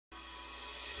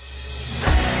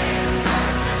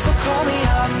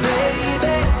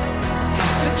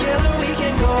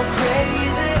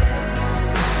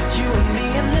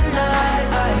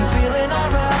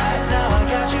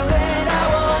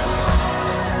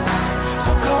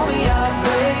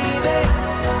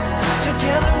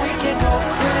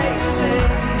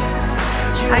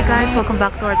Hi guys, welcome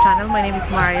back to our channel. My name is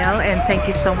Mariel and thank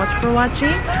you so much for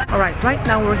watching. Alright, right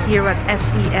now we're here at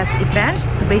SES event.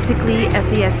 So basically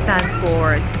SES stands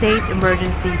for State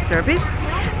Emergency Service.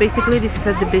 Basically this is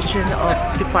a division of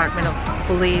Department of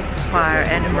Police, Fire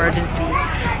and Emergency.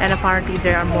 And apparently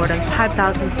there are more than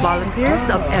 5,000 volunteers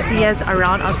of SES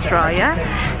around Australia.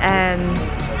 And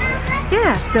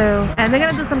yeah, and they're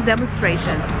gonna do some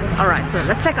demonstration. Alright, so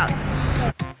let's check out.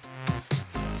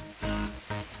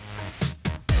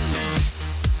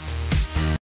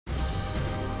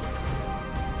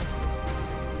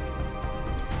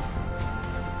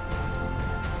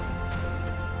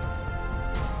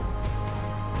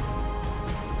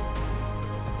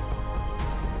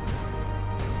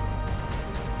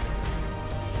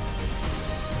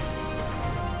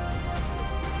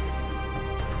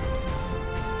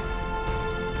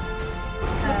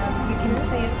 You can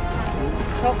see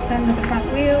shocks under the front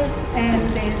wheels, and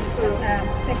there's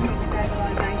secondary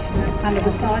stabilisation under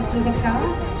the sides of the car.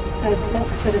 Those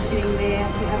blocks that are sitting there,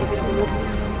 you have a bit of a look.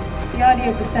 The idea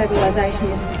of the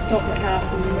stabilisation is to stop the car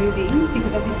from moving,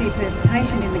 because obviously if there's a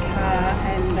patient in the car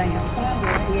and they have spinal or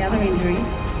any other injury,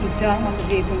 you don't want the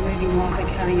vehicle moving while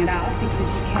they're carrying it up, because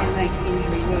you can make the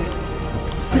injury worse.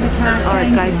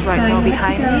 Alright guys, right now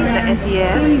behind me, the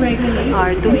SES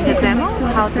are doing a demo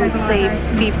how to save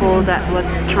people that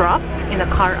was trapped in a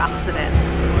car accident.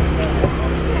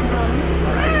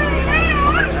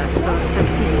 Alright, so let's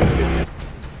see.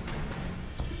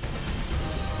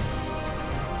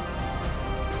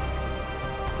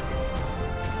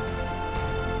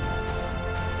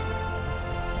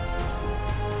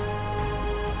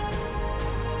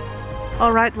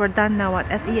 Alright, we're done now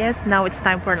at SES. Now it's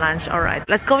time for lunch. Alright,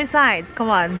 let's go inside. Come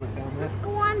on. Let's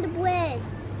go on the bridge.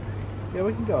 Yeah,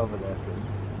 we can go over there soon.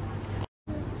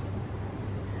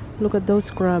 Look at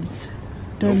those crabs.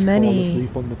 There are You'll many. fall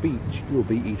asleep on the beach. You'll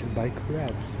be eaten by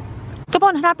crabs. Come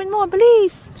on, hanapin mo,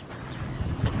 please.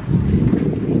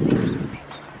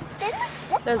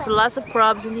 There's lots of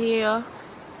crabs in here.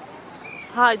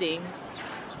 Hiding.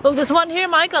 Look, there's one here,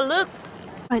 Michael. Look.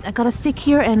 Right, I got a stick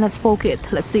here and let's poke it.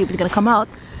 Let's see if it's gonna come out.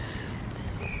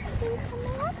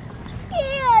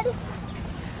 Scared.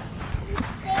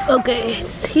 Okay,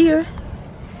 it's here.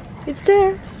 It's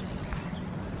there.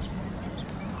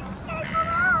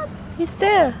 It's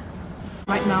there.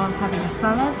 Right now I'm having a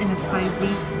salad and a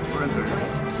spicy burger.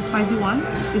 The spicy one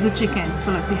is a chicken,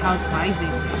 so let's see how spicy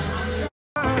it is.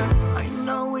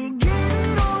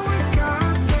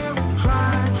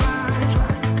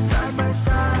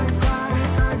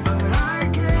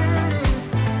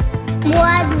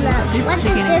 What is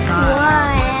this one?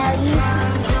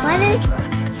 What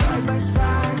is